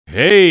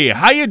Hey,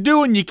 how you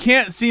doing? You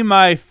can't see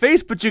my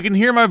face, but you can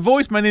hear my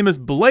voice. My name is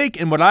Blake,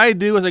 and what I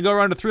do is I go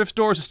around to thrift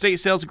stores, estate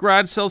sales,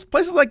 garage sales,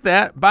 places like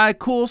that, buy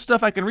cool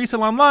stuff I can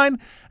resell online,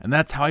 and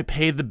that's how I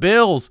pay the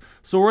bills.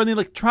 So we're in the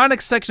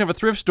electronics section of a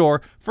thrift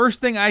store. First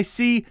thing I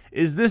see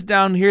is this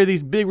down here,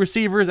 these big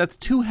receivers. That's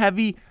too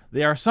heavy.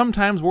 They are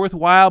sometimes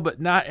worthwhile, but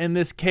not in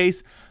this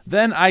case.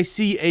 Then I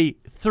see a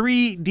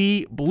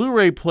 3D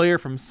Blu-ray player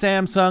from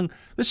Samsung.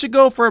 This should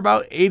go for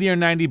about 80 or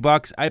 90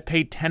 bucks. I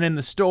paid 10 in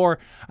the store.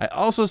 I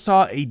also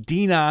saw a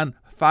Denon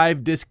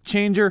 5-disc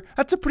changer.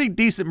 That's a pretty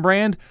decent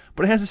brand,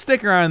 but it has a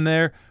sticker on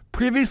there.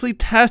 Previously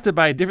tested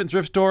by a different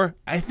thrift store.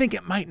 I think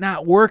it might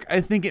not work.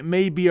 I think it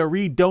may be a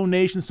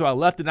redonation, so I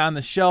left it on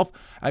the shelf.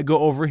 I go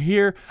over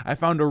here. I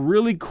found a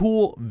really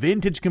cool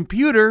vintage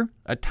computer,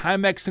 a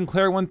Timex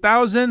Sinclair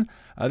 1000.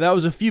 That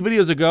was a few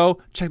videos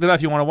ago. Check that out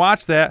if you want to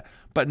watch that.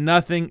 But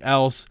nothing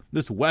else.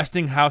 This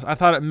Westinghouse, I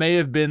thought it may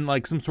have been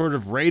like some sort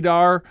of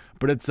radar,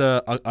 but it's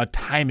a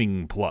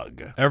timing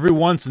plug. Every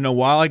once in a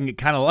while, I can get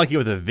kind of lucky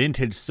with a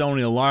vintage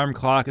Sony alarm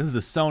clock. This is a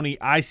Sony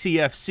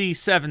ICFC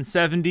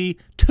 770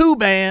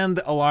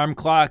 2-band alarm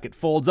clock. It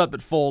folds up,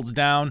 it folds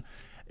down.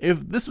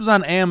 If this was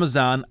on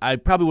Amazon, I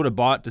probably would have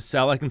bought it to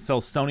sell. I can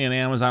sell Sony on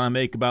Amazon and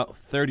make about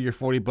 30 or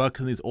 40 bucks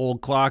on these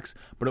old clocks,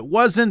 but it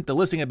wasn't. The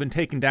listing had been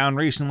taken down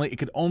recently. It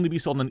could only be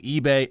sold on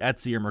eBay,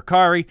 Etsy, or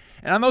Mercari,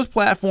 and on those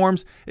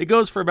platforms, it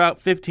goes for about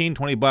 15,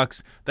 20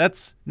 bucks.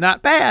 That's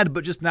not bad,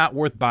 but just not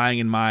worth buying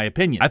in my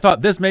opinion. I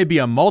thought this may be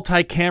a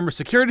multi-camera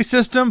security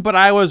system, but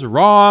I was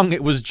wrong.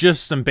 It was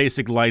just some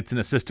basic lights in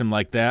a system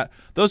like that.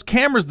 Those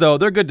cameras, though,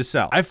 they're good to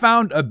sell. I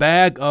found a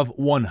bag of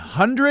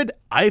 100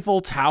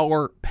 Eiffel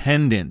Tower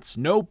pendants.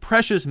 No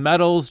precious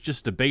metals,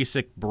 just a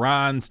basic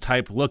bronze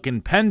type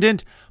looking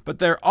pendant, but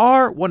there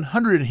are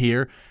 100 in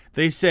here.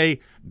 They say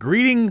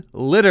greeting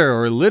litter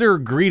or litter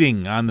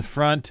greeting on the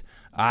front.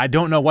 I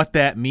don't know what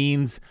that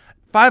means.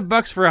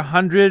 $5 for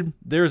 100.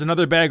 There's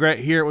another bag right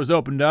here. It was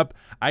opened up.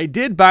 I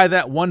did buy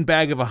that one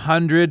bag of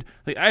 100.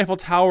 The Eiffel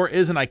Tower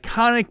is an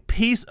iconic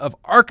piece of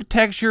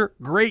architecture.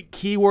 Great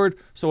keyword.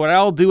 So what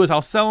I'll do is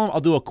I'll sell them.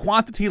 I'll do a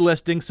quantity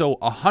listing. So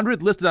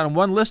 100 listed on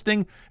one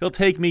listing. It'll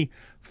take me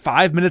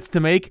 5 minutes to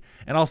make,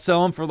 and I'll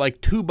sell them for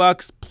like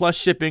 $2 plus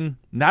shipping.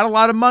 Not a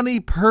lot of money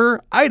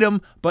per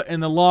item, but in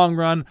the long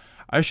run,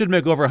 I should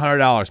make over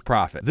 $100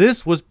 profit.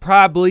 This was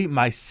probably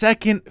my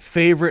second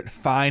favorite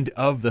find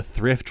of the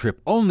thrift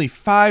trip. Only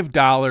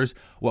 $5.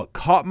 What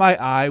caught my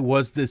eye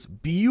was this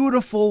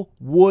beautiful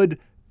wood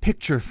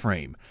picture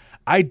frame.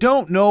 I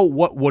don't know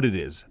what wood it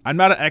is. I'm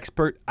not an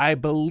expert. I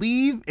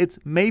believe it's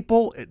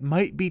maple. It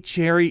might be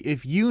cherry.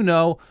 If you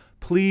know,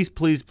 please,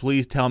 please,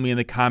 please tell me in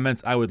the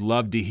comments. I would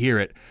love to hear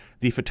it.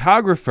 The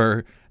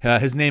photographer,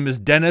 his name is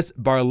Dennis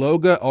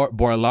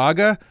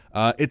Borlaga.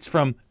 It's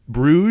from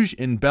Bruges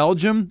in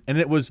Belgium, and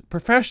it was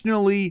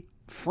professionally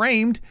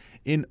framed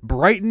in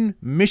Brighton,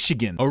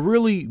 Michigan. A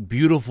really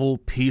beautiful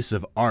piece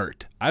of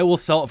art. I will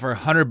sell it for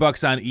 100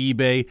 bucks on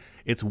eBay.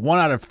 It's 1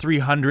 out of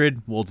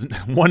 300. Well, it's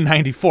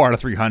 194 out of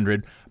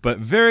 300, but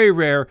very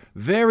rare,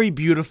 very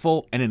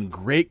beautiful, and in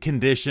great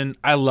condition.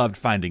 I loved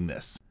finding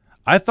this.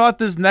 I thought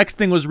this next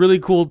thing was really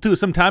cool too.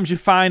 Sometimes you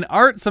find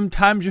art,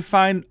 sometimes you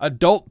find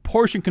adult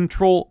portion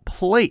control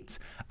plates.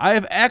 I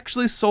have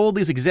actually sold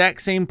these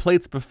exact same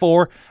plates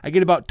before. I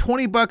get about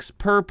 20 bucks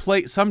per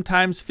plate,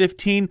 sometimes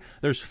 15.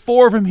 There's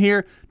 4 of them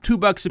here,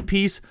 $2 a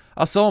piece.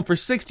 I'll sell them for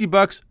 60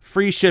 bucks,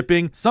 free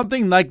shipping.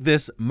 Something like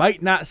this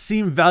might not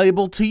seem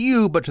valuable to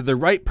you, but to the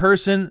right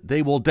person,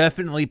 they will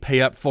definitely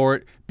pay up for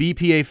it.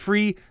 BPA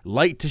free,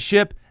 light to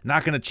ship,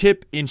 not gonna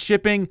chip in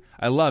shipping.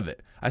 I love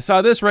it. I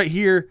saw this right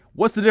here.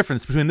 What's the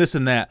difference between this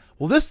and that?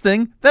 Well, this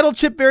thing, that'll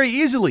chip very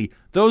easily.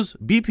 Those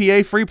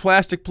BPA-free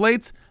plastic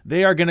plates,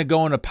 they are gonna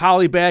go in a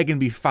poly bag and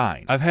be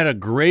fine. I've had a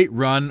great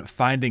run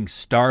finding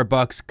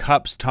Starbucks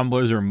cups,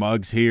 tumblers, or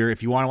mugs here.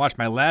 If you wanna watch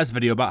my last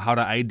video about how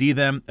to ID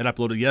them, it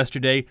uploaded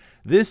yesterday.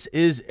 This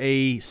is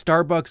a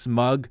Starbucks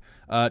mug,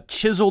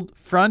 chiseled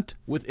front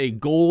with a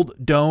gold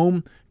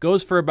dome.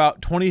 Goes for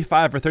about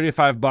 25 or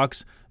 35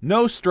 bucks.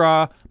 No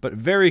straw, but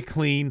very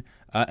clean.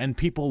 And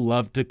people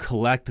love to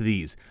collect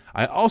these.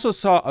 I also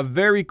saw a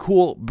very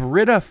cool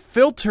Brita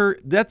filter.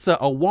 That's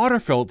a water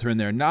filter in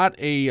there, not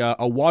a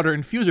water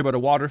infuser, but a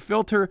water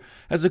filter.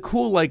 Has a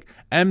cool like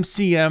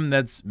MCM,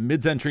 that's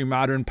mid-century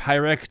modern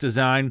Pyrex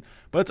design,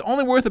 but it's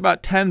only worth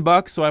about 10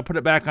 bucks, so I put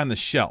it back on the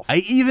shelf. I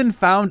even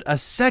found a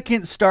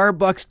second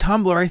Starbucks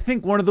tumbler. I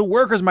think one of the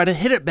workers might have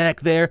hid it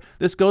back there.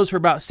 This goes for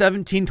about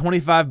 17,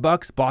 25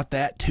 bucks. Bought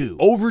that too.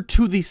 Over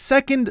to the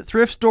second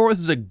thrift store. This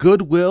is a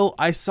Goodwill.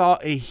 I saw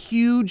a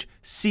huge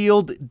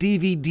sealed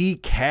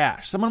DVD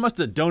cache. Someone must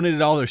have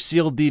donated all their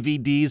sealed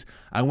DVDs.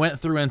 I went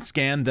through and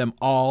scanned them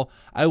all.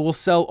 I will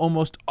sell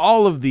almost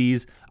all of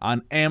these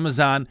on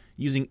Amazon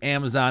using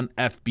Amazon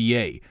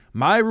FBA.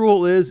 My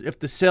rule is if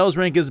the sales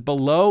rank is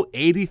below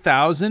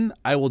 80,000,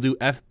 I will do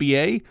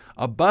FBA.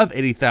 Above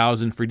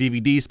 80,000 for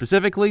DVDs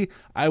specifically,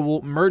 I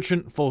will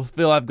merchant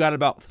fulfill. I've got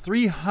about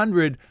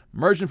 300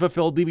 merchant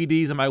fulfilled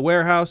DVDs in my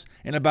warehouse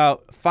and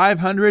about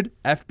 500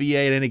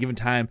 FBA at any given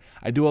time.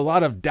 I do a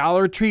lot of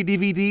Dollar Tree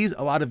DVDs,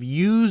 a lot of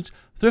used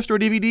thrift store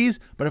DVDs,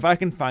 but if I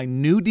can find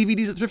new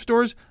DVDs at thrift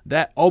stores,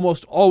 that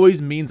almost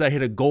always means I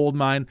hit a gold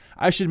mine.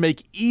 I should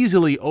make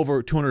easily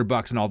over 200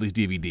 bucks on all these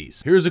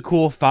DVDs. Here's a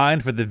cool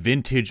find for the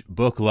vintage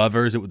book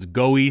lovers. It was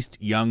Go East,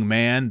 Young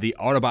Man, the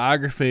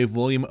autobiography of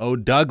William O.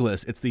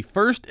 Douglas. It's the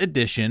first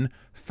edition,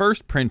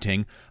 first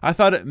printing. I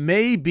thought it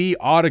may be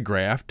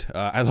autographed.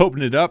 I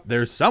opened it up.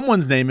 There's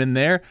someone's name in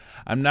there.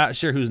 I'm not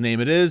sure whose name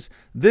it is.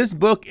 This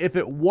book, if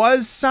it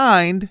was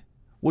signed,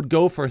 would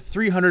go for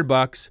 300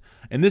 bucks.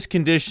 In this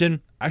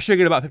condition, I should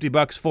get about 50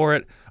 bucks for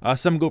it.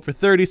 Some go for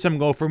 30, some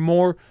go for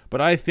more, but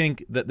I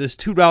think that this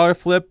 $2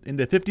 flip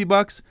into 50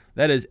 bucks,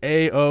 that is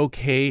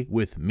A-okay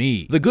with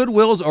me. The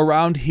Goodwills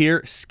around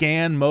here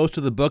scan most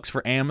of the books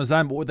for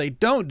Amazon, but what they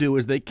don't do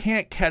is they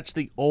can't catch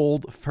the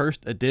old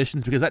first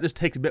editions because that just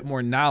takes a bit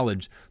more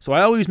knowledge. So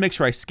I always make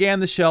sure I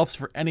scan the shelves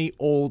for any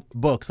old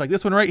books, like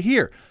this one right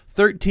here,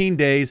 13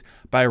 Days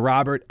by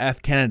Robert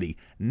F. Kennedy.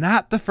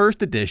 Not the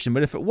first edition,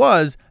 but if it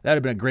was, that would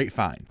have been a great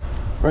find.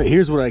 Right,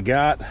 here's what I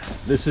got.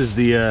 This is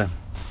the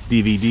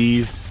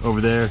DVDs over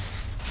there.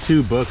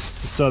 2 books.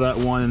 Saw that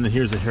one, and then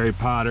here's a Harry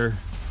Potter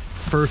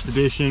first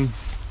edition.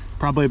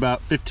 Probably about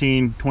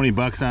 15, 20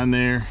 bucks on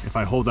there if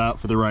I hold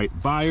out for the right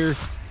buyer.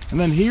 And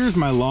then here's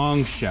my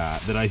long shot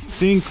that I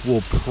think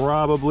will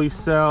probably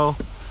sell.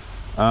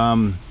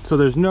 So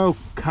there's no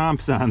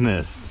comps on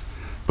this,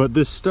 but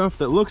this stuff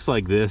that looks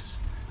like this,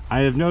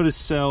 I have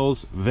noticed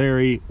sells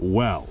very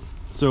well.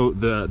 So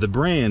the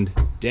brand,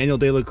 Daniel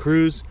De La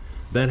Cruz,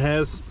 that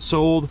has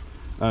sold,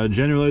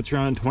 generally it's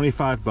around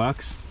 25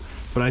 bucks.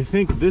 But I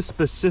think this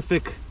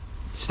specific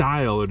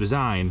style or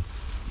design,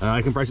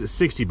 I can price it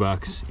 60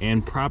 bucks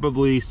and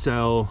probably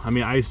sell, I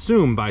mean, I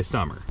assume by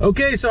summer.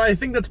 Okay, so I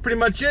think that's pretty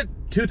much it.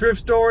 2 thrift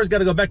stores,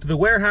 gotta go back to the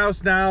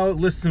warehouse now,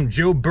 list some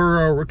Joe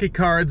Burrow rookie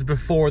cards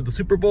before the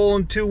Super Bowl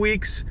in 2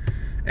 weeks,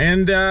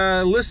 and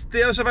list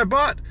the other stuff I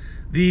bought.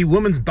 The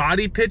woman's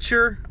body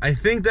picture, I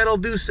think that'll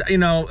do, you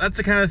know, that's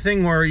the kind of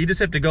thing where you just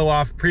have to go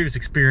off previous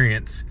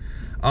experience.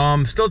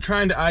 Still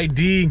trying to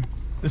ID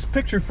this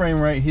picture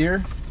frame right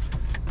here.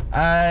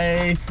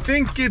 I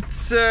think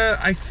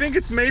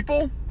it's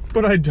maple,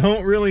 but I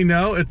don't really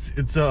know.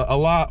 It's a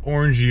lot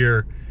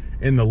orangier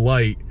in the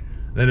light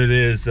than it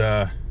is.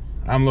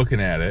 I'm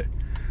looking at it.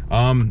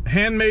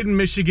 Handmade in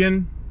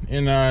Michigan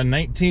in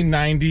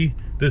 1990.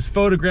 This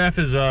photograph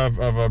is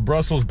of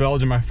Brussels,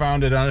 Belgium. I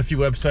found it on a few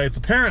websites.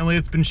 Apparently,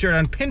 it's been shared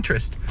on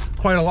Pinterest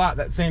quite a lot,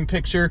 that same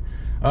picture.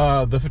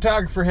 The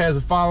photographer has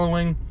a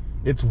following.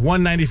 It's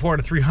 $194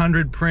 to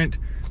 $300 print.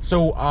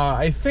 So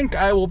I think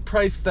I will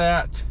price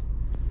that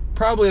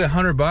probably at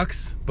 100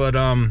 bucks, but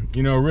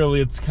you know,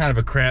 really it's kind of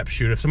a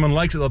crapshoot. If someone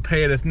likes it, they'll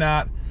pay it. If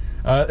not,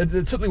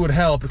 it certainly would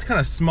help. It's kind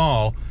of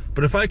small,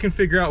 but if I can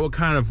figure out what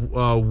kind of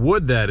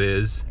wood that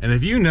is, and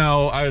if you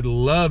know, I would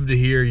love to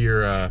hear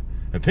your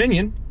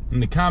opinion in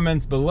the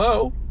comments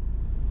below,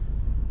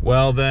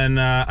 well then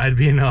I'd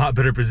be in a lot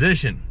better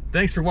position.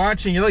 Thanks for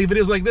watching. If you like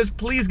videos like this,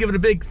 please give it a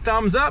big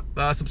thumbs up,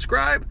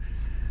 subscribe.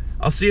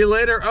 I'll see you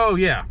later. Oh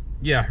yeah,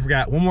 I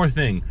forgot one more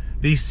thing.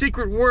 The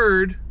secret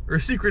word, or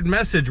secret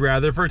message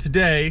rather, for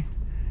today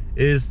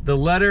is the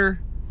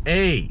letter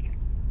A.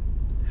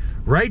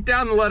 Write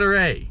down the letter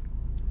A.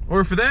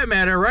 Or for that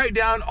matter, write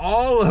down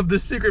all of the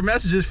secret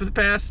messages for the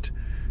past,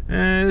 6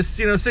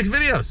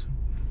 videos.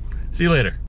 See you later.